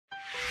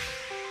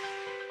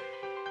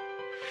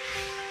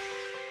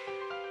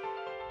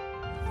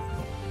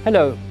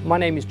Hello, my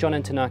name is John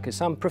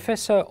Antonakis. I'm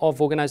Professor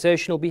of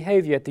Organizational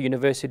Behavior at the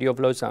University of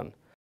Lausanne.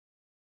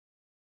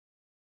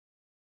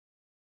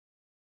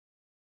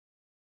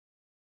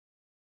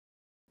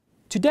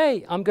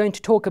 Today I'm going to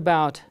talk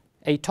about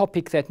a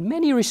topic that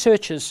many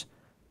researchers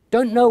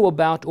don't know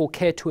about or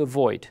care to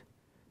avoid: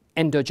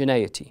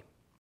 endogeneity.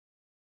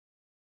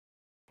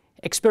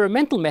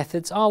 Experimental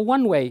methods are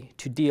one way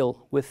to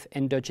deal with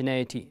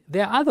endogeneity.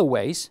 There are other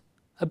ways,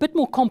 a bit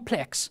more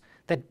complex,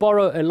 that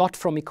borrow a lot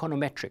from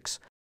econometrics.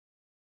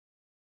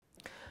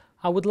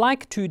 I would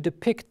like to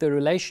depict the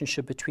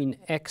relationship between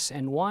X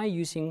and Y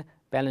using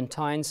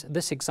Ballantyne's.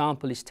 This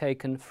example is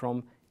taken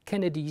from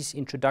Kennedy's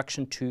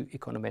Introduction to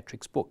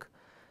Econometrics book.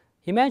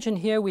 Imagine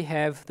here we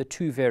have the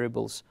two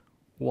variables,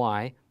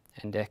 Y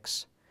and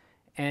X.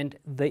 And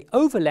the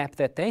overlap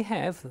that they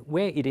have,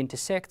 where it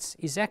intersects,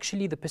 is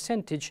actually the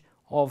percentage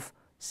of,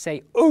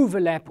 say,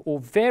 overlap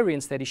or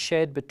variance that is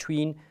shared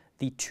between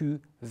the two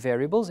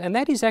variables. And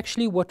that is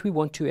actually what we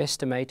want to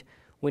estimate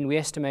when we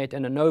estimate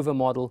an ANOVA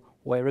model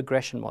or a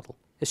regression model.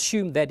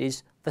 Assume that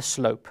is the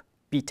slope,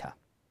 beta.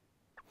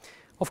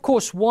 Of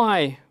course,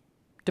 Y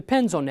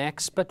depends on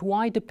X, but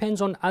Y depends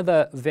on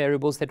other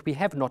variables that we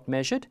have not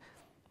measured.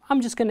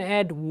 I'm just going to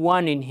add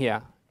one in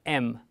here,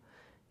 M.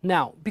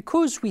 Now,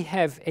 because we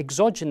have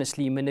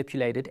exogenously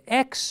manipulated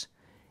X,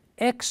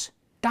 X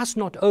does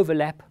not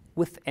overlap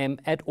with M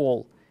at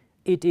all.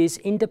 It is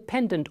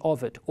independent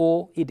of it,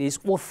 or it is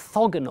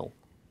orthogonal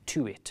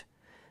to it.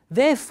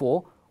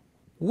 Therefore,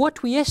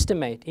 what we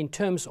estimate in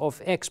terms of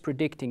X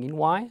predicting in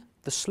Y,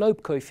 the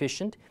slope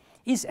coefficient,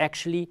 is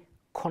actually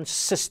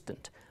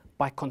consistent.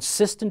 By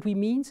consistent, we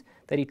mean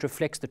that it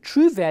reflects the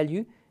true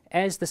value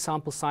as the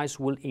sample size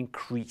will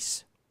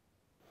increase.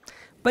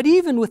 But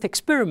even with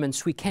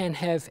experiments, we can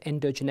have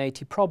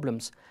endogeneity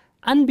problems.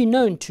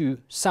 Unbeknown to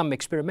some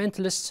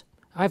experimentalists,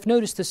 I've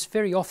noticed this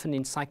very often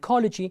in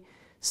psychology,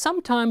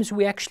 sometimes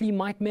we actually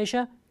might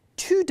measure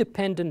two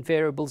dependent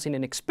variables in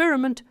an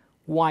experiment,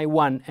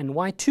 Y1 and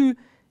Y2,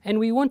 and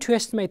we want to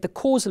estimate the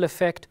causal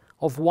effect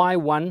of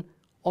Y1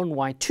 on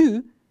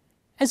Y2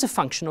 as a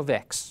function of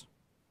X.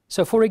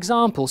 So for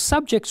example,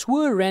 subjects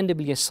were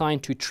randomly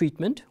assigned to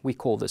treatment, we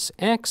call this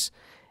X,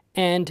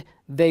 and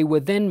they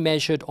were then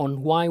measured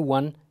on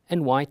Y1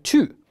 and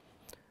Y2.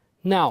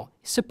 Now,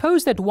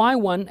 suppose that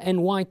Y1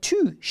 and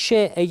Y2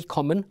 share a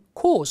common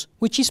cause,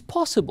 which is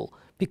possible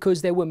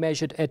because they were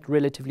measured at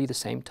relatively the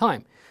same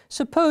time.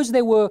 Suppose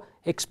they were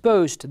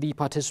exposed, the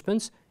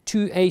participants,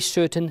 to a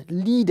certain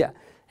leader,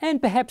 and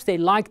perhaps they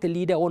liked the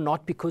leader or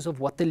not because of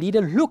what the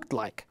leader looked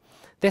like.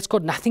 That's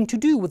got nothing to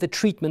do with the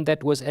treatment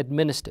that was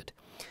administered.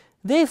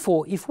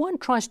 Therefore, if one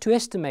tries to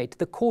estimate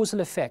the causal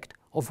effect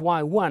of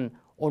Y1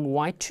 on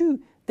Y2,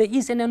 there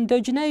is an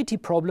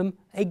endogeneity problem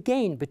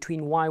again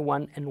between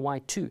Y1 and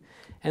Y2.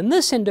 And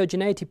this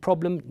endogeneity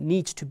problem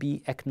needs to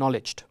be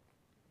acknowledged.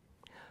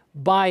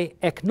 By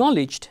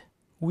acknowledged,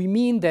 we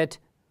mean that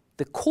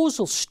the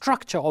causal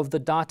structure of the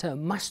data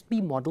must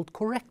be modeled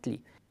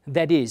correctly.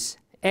 That is,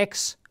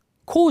 X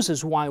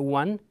causes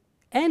Y1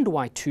 and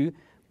Y2,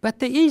 but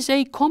there is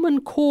a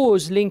common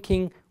cause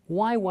linking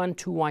Y1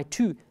 to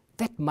Y2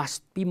 that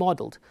must be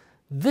modeled.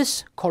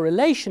 This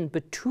correlation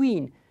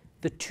between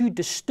the two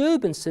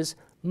disturbances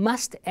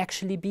must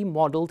actually be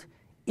modeled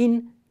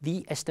in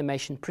the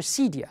estimation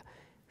procedure.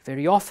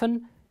 Very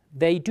often,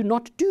 they do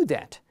not do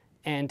that.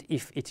 And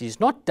if it is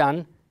not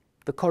done,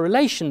 the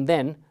correlation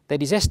then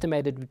that is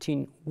estimated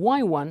between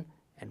Y1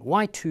 and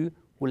Y2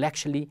 will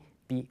actually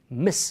be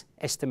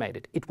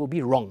misestimated. It will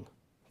be wrong.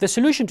 The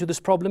solution to this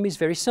problem is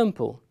very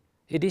simple.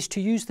 It is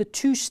to use the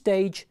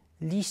two-stage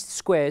least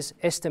squares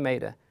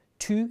estimator,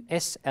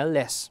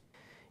 2SLS.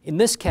 In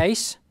this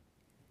case,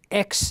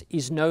 X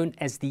is known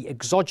as the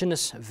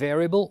exogenous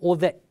variable or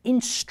the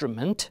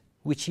instrument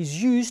which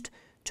is used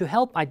to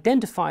help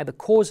identify the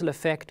causal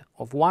effect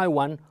of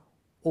Y1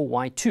 or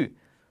Y2.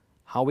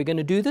 How are we going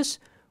to do this?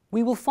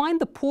 We will find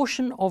the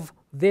portion of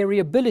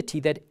variability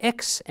that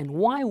X and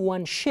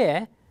Y1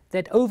 share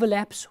that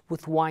overlaps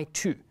with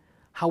Y2.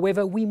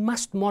 However, we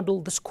must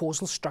model this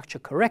causal structure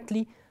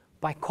correctly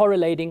by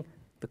correlating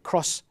the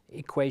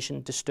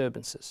cross-equation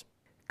disturbances.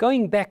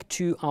 Going back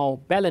to our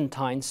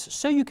Ballantynes,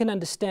 so you can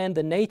understand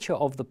the nature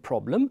of the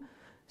problem,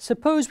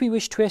 suppose we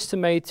wish to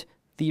estimate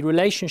the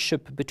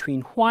relationship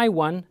between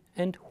Y1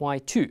 and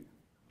Y2,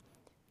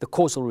 the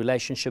causal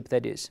relationship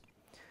that is.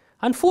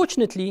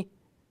 Unfortunately,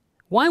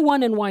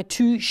 Y1 and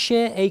Y2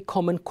 share a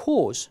common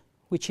cause,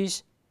 which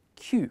is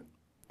Q.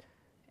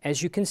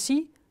 As you can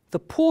see, the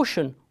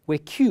portion where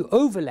Q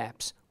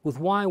overlaps with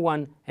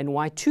Y1 and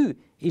Y2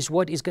 is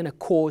what is going to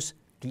cause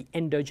the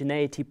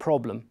endogeneity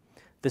problem.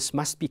 This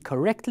must be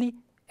correctly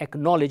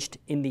acknowledged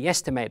in the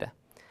estimator.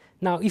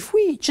 Now, if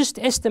we just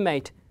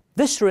estimate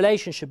this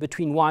relationship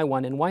between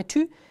Y1 and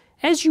Y2,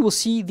 as you will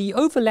see, the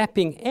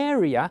overlapping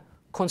area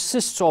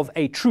consists of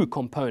a true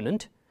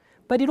component,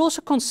 but it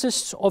also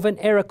consists of an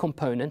error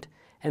component,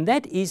 and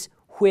that is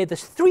where the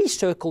three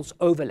circles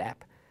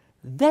overlap.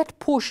 That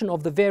portion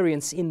of the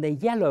variance in the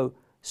yellow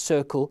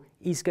circle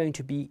is going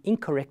to be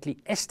incorrectly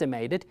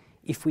estimated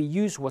if we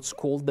use what's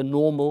called the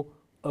normal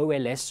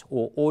OLS,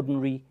 or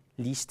ordinary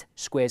least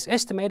squares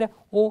estimator,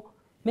 or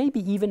maybe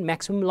even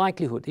maximum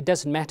likelihood. It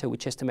doesn't matter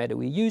which estimator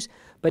we use,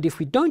 but if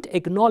we don't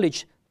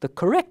acknowledge the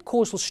correct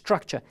causal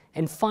structure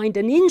and find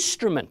an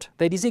instrument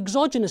that is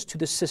exogenous to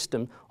the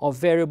system of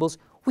variables,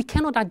 we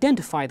cannot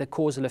identify the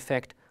causal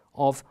effect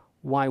of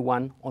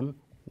y1 on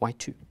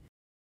y2.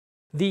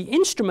 The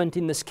instrument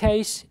in this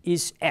case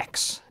is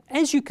x.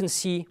 As you can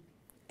see,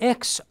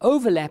 x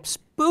overlaps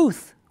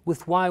both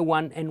with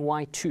y1 and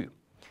y2.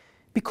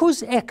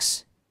 Because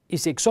x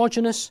is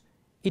exogenous,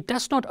 it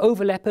does not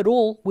overlap at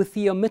all with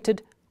the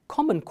omitted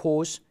common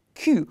cause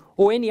q,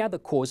 or any other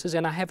causes,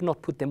 and I have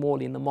not put them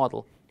all in the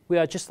model. We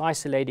are just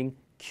isolating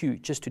q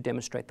just to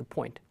demonstrate the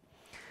point.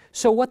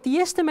 So what the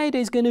estimator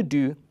is going to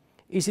do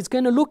is it's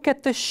going to look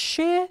at the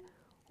share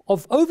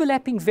of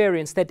overlapping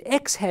variance that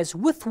x has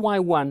with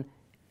y1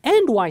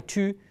 and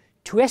y2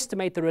 to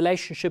estimate the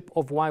relationship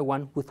of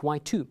y1 with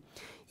y2.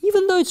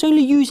 Even though it's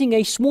only using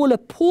a smaller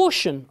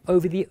portion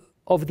of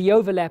the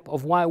overlap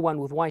of y1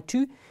 with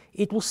y2,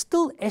 it will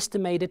still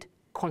estimate it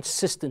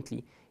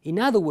consistently. In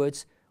other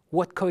words,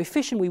 what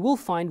coefficient we will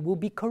find will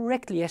be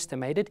correctly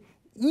estimated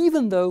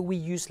even though we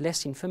use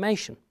less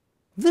information.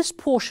 This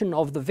portion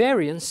of the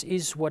variance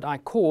is what I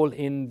call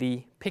in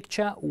the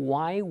picture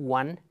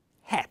y1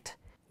 hat.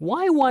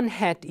 y1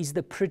 hat is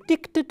the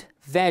predicted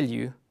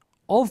value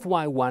of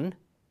y1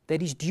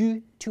 that is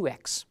due to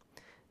x.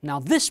 Now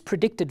this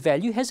predicted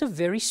value has a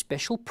very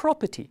special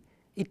property.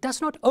 It does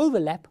not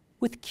overlap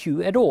with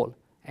q at all,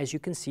 as you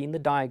can see in the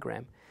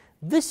diagram.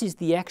 This is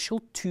the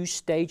actual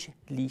two-stage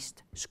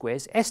least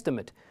squares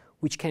estimate,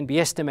 which can be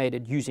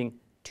estimated using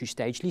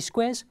two-stage least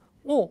squares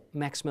or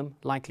maximum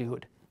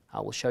likelihood. I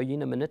will show you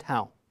in a minute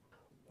how.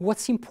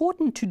 What's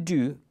important to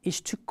do is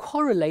to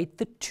correlate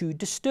the two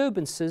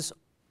disturbances,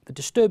 the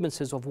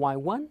disturbances of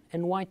y1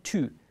 and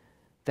y2.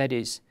 That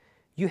is,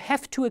 you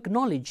have to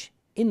acknowledge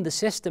in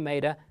this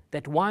estimator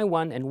that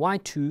y1 and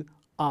y2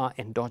 are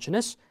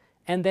endogenous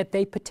and that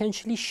they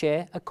potentially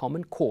share a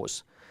common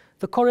cause.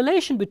 The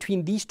correlation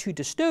between these two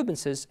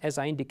disturbances, as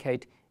I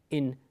indicate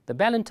in the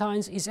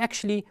Ballantines, is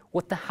actually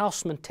what the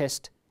Houseman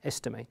test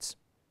estimates.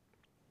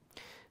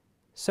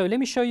 So let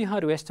me show you how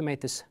to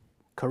estimate this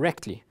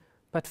correctly.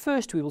 But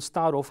first we will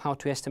start off how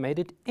to estimate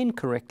it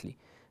incorrectly.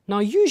 Now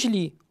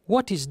usually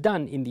what is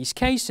done in these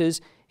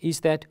cases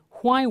is that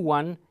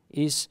y1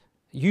 is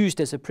used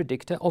as a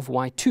predictor of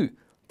y2.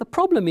 The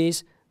problem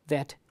is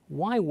that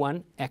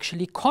y1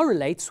 actually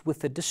correlates with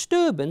the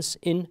disturbance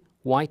in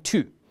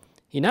y2.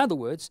 In other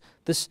words,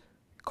 this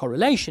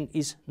correlation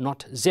is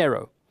not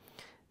zero.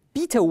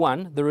 Beta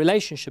 1, the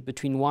relationship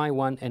between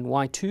y1 and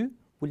y2,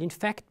 will in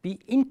fact be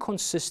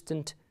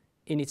inconsistent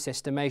in its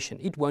estimation.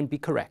 It won't be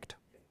correct.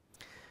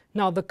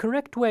 Now the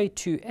correct way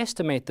to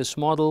estimate this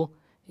model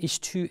is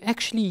to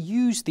actually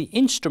use the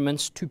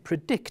instruments to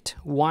predict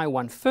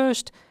y1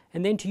 first,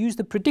 and then to use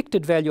the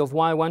predicted value of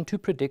y1 to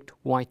predict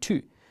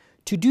y2.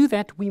 To do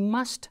that, we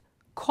must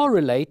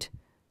correlate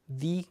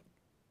the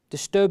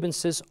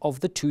disturbances of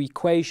the two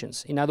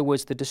equations. In other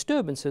words, the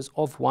disturbances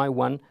of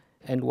y1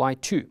 and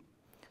y2.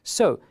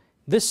 So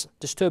this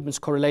disturbance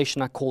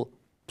correlation I call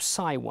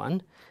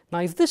psi1. Now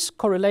if this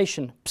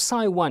correlation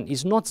psi1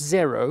 is not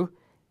zero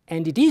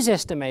and it is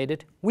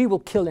estimated, we will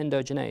kill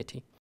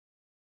endogeneity.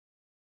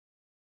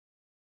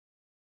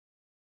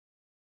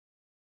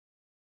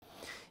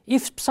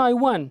 If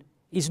psi1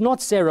 is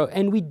not zero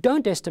and we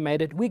don't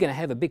estimate it, we're going to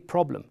have a big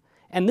problem.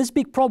 And this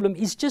big problem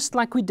is just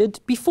like we did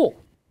before.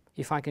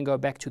 If I can go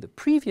back to the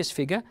previous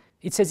figure,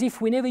 it's as if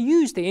we never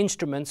use the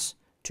instruments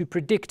to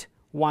predict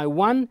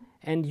y1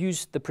 and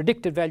use the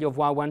predicted value of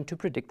y1 to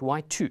predict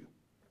y2.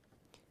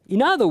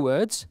 In other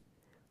words,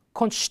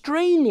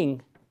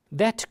 constraining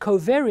that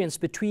covariance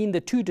between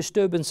the two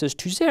disturbances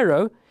to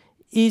zero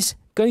is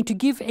going to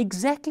give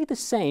exactly the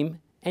same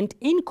and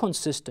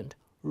inconsistent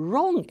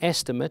wrong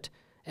estimate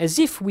as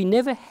if we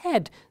never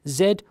had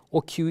z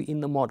or q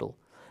in the model.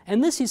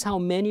 And this is how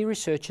many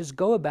researchers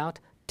go about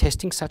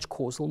testing such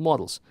causal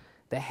models.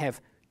 They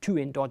have two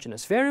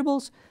endogenous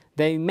variables.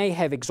 They may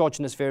have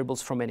exogenous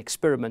variables from an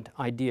experiment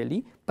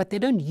ideally, but they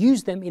don't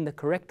use them in the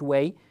correct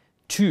way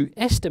to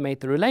estimate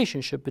the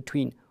relationship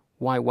between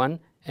y1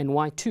 and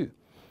y2.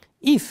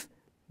 If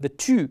the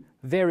two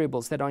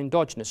variables that are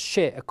endogenous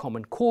share a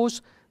common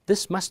cause,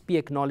 this must be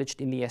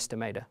acknowledged in the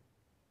estimator.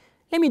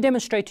 Let me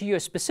demonstrate to you a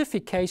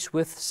specific case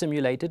with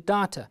simulated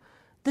data.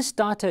 This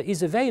data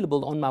is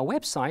available on my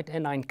website,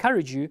 and I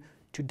encourage you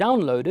to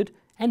download it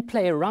and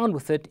play around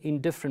with it in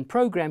different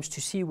programs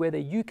to see whether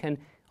you can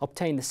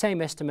obtain the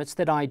same estimates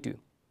that I do.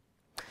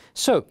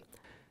 So,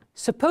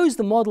 suppose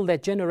the model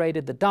that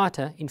generated the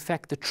data, in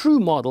fact the true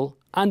model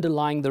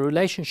underlying the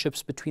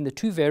relationships between the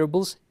two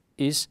variables,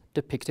 is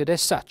depicted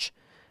as such.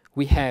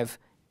 We have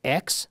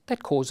x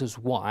that causes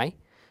y,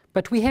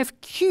 but we have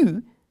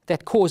q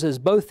that causes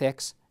both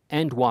x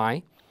and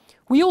y.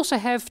 We also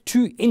have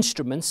two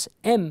instruments,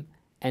 m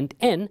and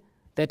n,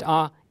 that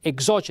are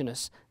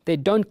exogenous. They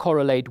don't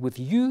correlate with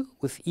u,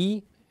 with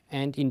e,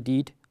 and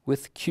indeed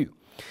with q.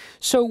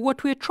 So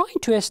what we're trying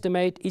to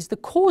estimate is the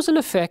causal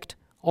effect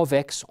of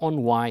x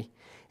on y.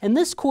 and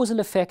this causal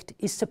effect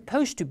is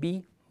supposed to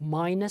be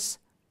minus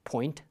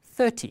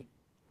 0.30.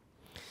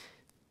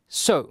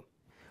 So,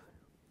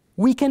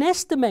 we can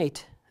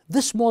estimate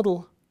this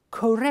model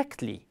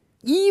correctly,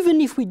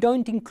 even if we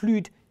don't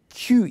include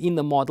Q in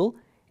the model,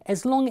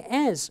 as long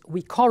as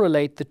we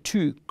correlate the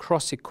two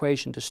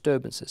cross-equation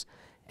disturbances.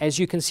 As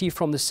you can see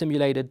from the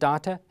simulated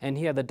data, and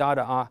here the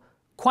data are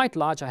quite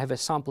large, I have a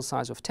sample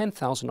size of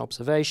 10,000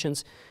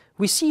 observations,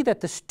 we see that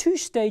this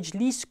two-stage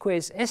least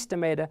squares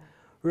estimator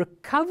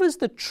recovers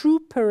the true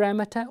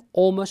parameter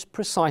almost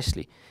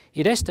precisely.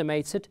 It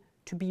estimates it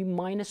to be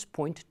minus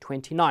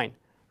 0.29.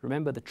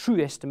 Remember, the true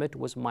estimate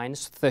was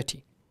minus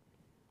 30.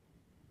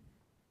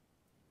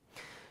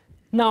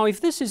 Now,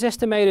 if this is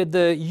estimated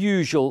the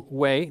usual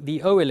way,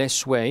 the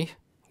OLS way,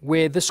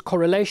 where this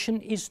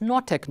correlation is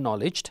not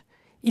acknowledged,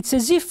 it's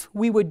as if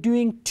we were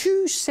doing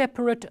two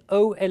separate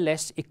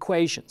OLS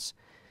equations.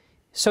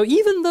 So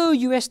even though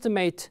you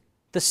estimate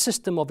the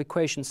system of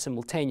equations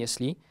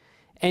simultaneously,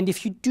 and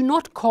if you do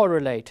not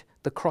correlate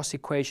the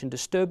cross-equation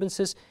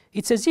disturbances,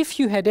 it's as if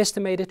you had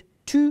estimated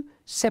two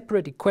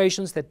separate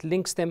equations that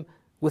links them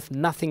with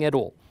nothing at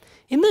all.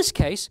 In this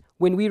case,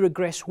 when we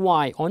regress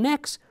y on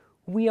x,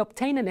 we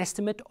obtain an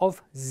estimate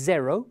of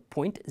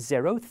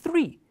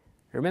 0.03.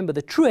 Remember,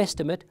 the true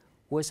estimate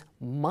was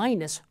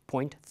minus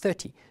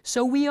 0.30.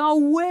 So we are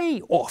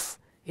way off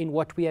in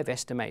what we have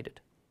estimated.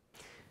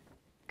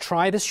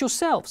 Try this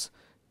yourselves.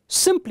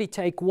 Simply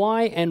take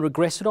y and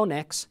regress it on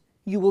x.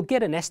 You will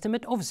get an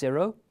estimate of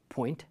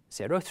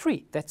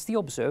 0.03. That's the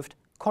observed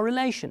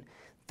correlation.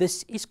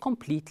 This is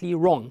completely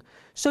wrong.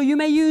 So you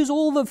may use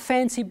all the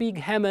fancy big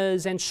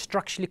hammers and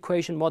structural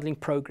equation modeling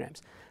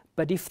programs.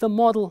 But if the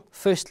model,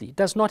 firstly,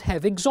 does not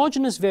have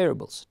exogenous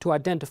variables to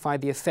identify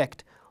the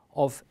effect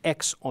of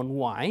x on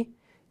y,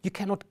 you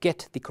cannot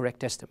get the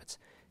correct estimates.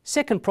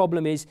 Second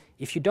problem is,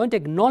 if you don't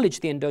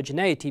acknowledge the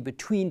endogeneity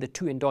between the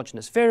two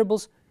endogenous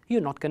variables,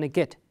 you're not going to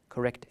get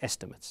correct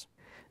estimates.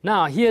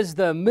 Now, here's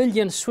the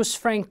million Swiss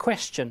franc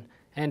question.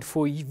 And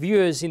for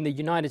viewers in the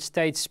United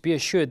States, be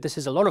assured this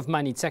is a lot of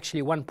money. It's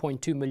actually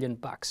 1.2 million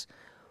bucks.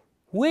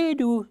 Where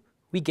do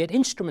we get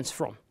instruments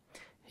from?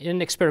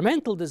 In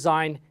experimental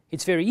design,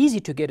 it's very easy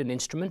to get an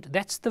instrument.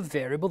 That's the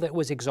variable that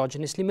was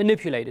exogenously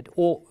manipulated,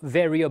 or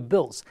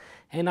variables.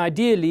 And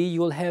ideally,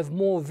 you'll have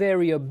more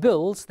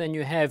variables than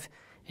you have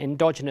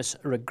endogenous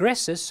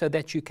regressors, so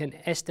that you can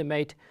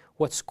estimate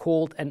what's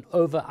called an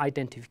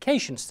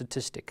over-identification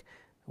statistic,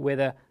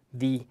 whether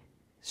the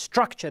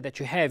structure that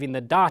you have in the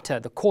data,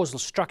 the causal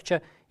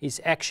structure, is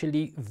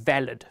actually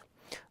valid.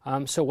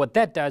 So what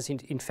that does,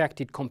 in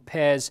fact, it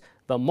compares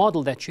the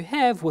model that you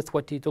have with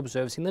what it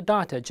observes in the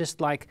data,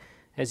 just like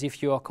as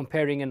if you are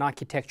comparing an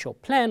architectural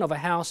plan of a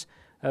house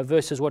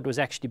versus what was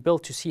actually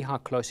built to see how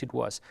close it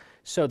was.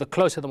 So the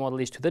closer the model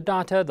is to the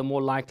data, the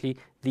more likely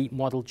the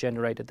model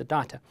generated the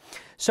data.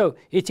 So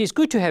it is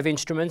good to have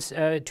instruments,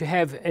 to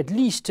have at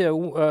least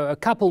a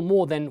couple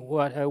more than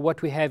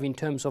what we have in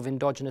terms of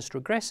endogenous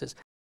regressors.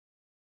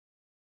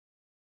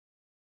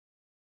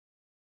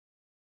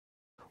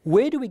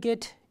 Where do we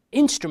get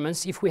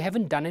instruments if we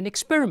haven't done an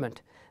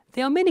experiment?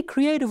 There are many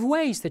creative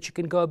ways that you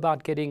can go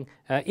about getting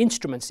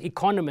instruments.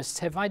 Economists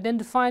have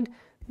identified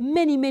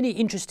many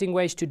interesting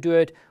ways to do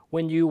it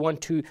when you want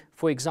to,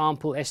 for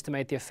example,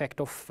 estimate the effect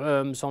of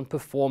firms on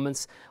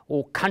performance,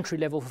 or country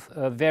level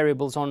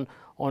variables on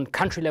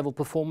country level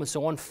performance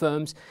or on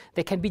firms.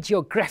 There can be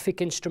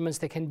geographic instruments,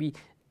 there can be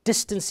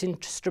distance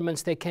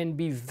instruments, there can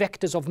be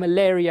vectors of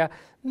malaria,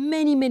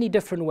 many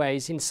different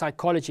ways. In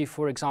psychology,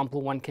 for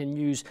example, one can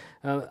use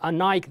the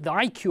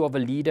IQ of a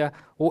leader,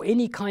 or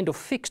any kind of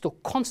fixed or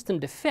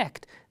constant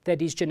effect that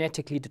is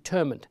genetically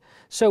determined.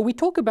 So we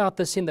talk about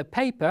this in the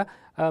paper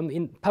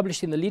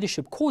published in the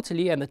Leadership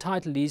Quarterly, and the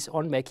title is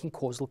On Making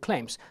Causal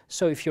Claims.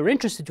 So if you're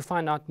interested to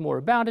find out more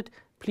about it,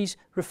 please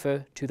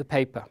refer to the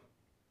paper.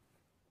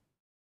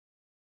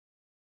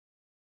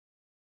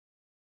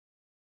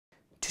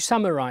 To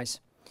summarize,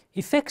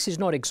 if x is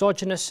not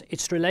exogenous,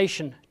 its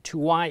relation to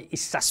y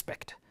is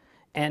suspect,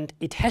 and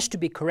it has to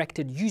be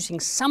corrected using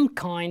some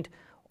kind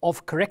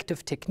of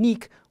corrective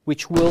technique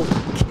which will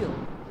kill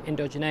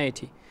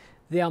endogeneity.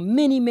 There are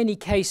many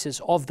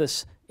cases of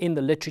this in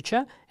the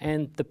literature,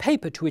 and the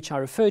paper to which I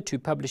referred to,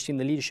 published in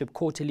the Leadership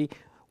Quarterly,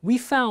 we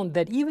found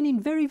that even in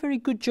very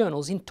good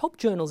journals, in top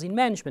journals in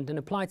management and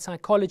applied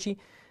psychology,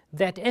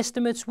 that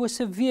estimates were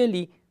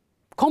severely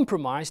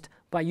compromised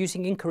by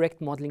using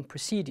incorrect modeling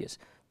procedures.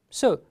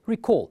 So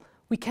recall,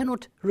 we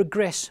cannot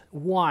regress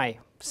y,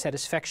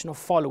 satisfaction of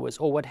followers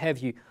or what have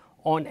you,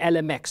 on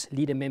LMX,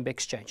 leader-member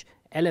exchange.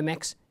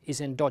 LMX is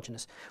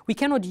endogenous. We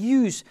cannot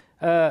use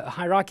a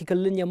hierarchical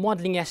linear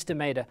modeling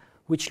estimator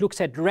which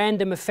looks at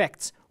random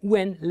effects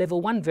when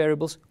level 1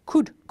 variables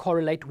could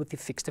correlate with the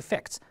fixed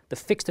effects. The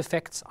fixed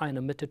effects are an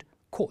omitted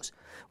cause.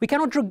 We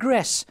cannot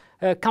regress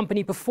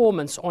company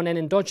performance on an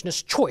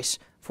endogenous choice,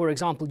 for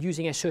example,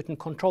 using a certain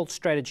controlled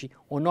strategy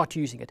or not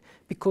using it,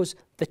 because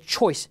the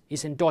choice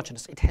is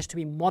endogenous. It has to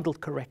be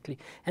modeled correctly.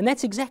 And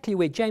that's exactly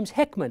where James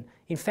Heckman,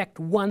 in fact,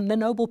 won the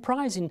Nobel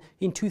Prize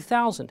in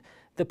 2000.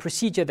 the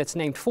procedure that's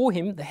named for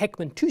him, the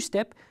Heckman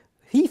two-step,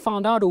 he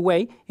found out a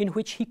way in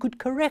which he could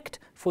correct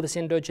for this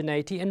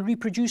endogeneity and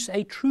reproduce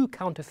a true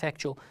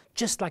counterfactual,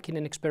 just like in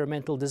an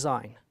experimental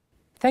design.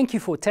 Thank you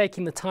for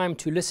taking the time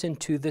to listen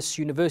to this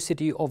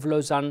University of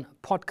Lausanne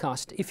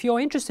podcast. If you're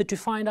interested to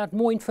find out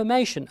more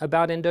information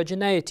about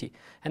endogeneity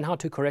and how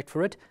to correct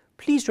for it,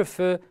 please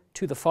refer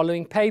to the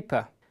following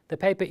paper. The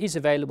paper is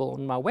available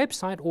on my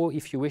website, or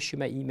if you wish, you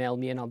may email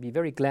me and I'll be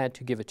very glad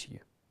to give it to you.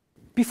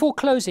 Before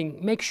closing,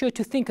 make sure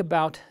to think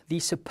about the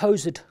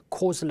supposed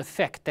causal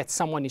effect that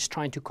someone is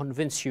trying to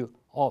convince you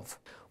of.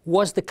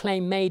 Was the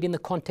claim made in the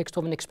context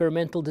of an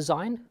experimental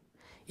design?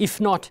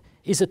 If not,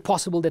 is it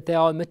possible that there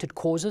are omitted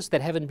causes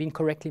that haven't been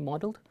correctly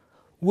modeled?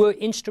 Were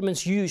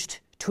instruments used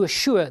to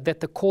assure that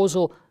the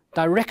causal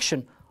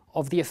direction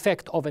of the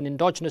effect of an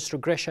endogenous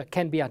regressor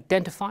can be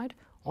identified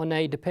on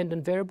a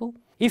dependent variable?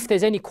 If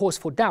there's any cause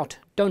for doubt,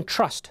 don't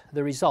trust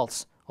the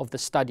results of the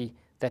study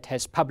that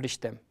has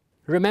published them.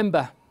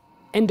 Remember,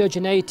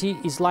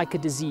 endogeneity is like a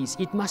disease.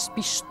 It must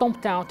be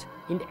stomped out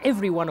in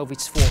every one of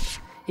its forms.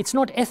 It's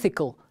not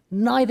ethical,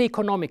 neither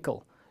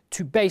economical,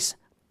 to base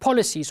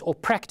policies or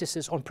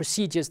practices on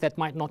procedures that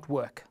might not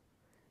work.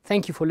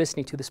 Thank you for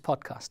listening to this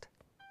podcast.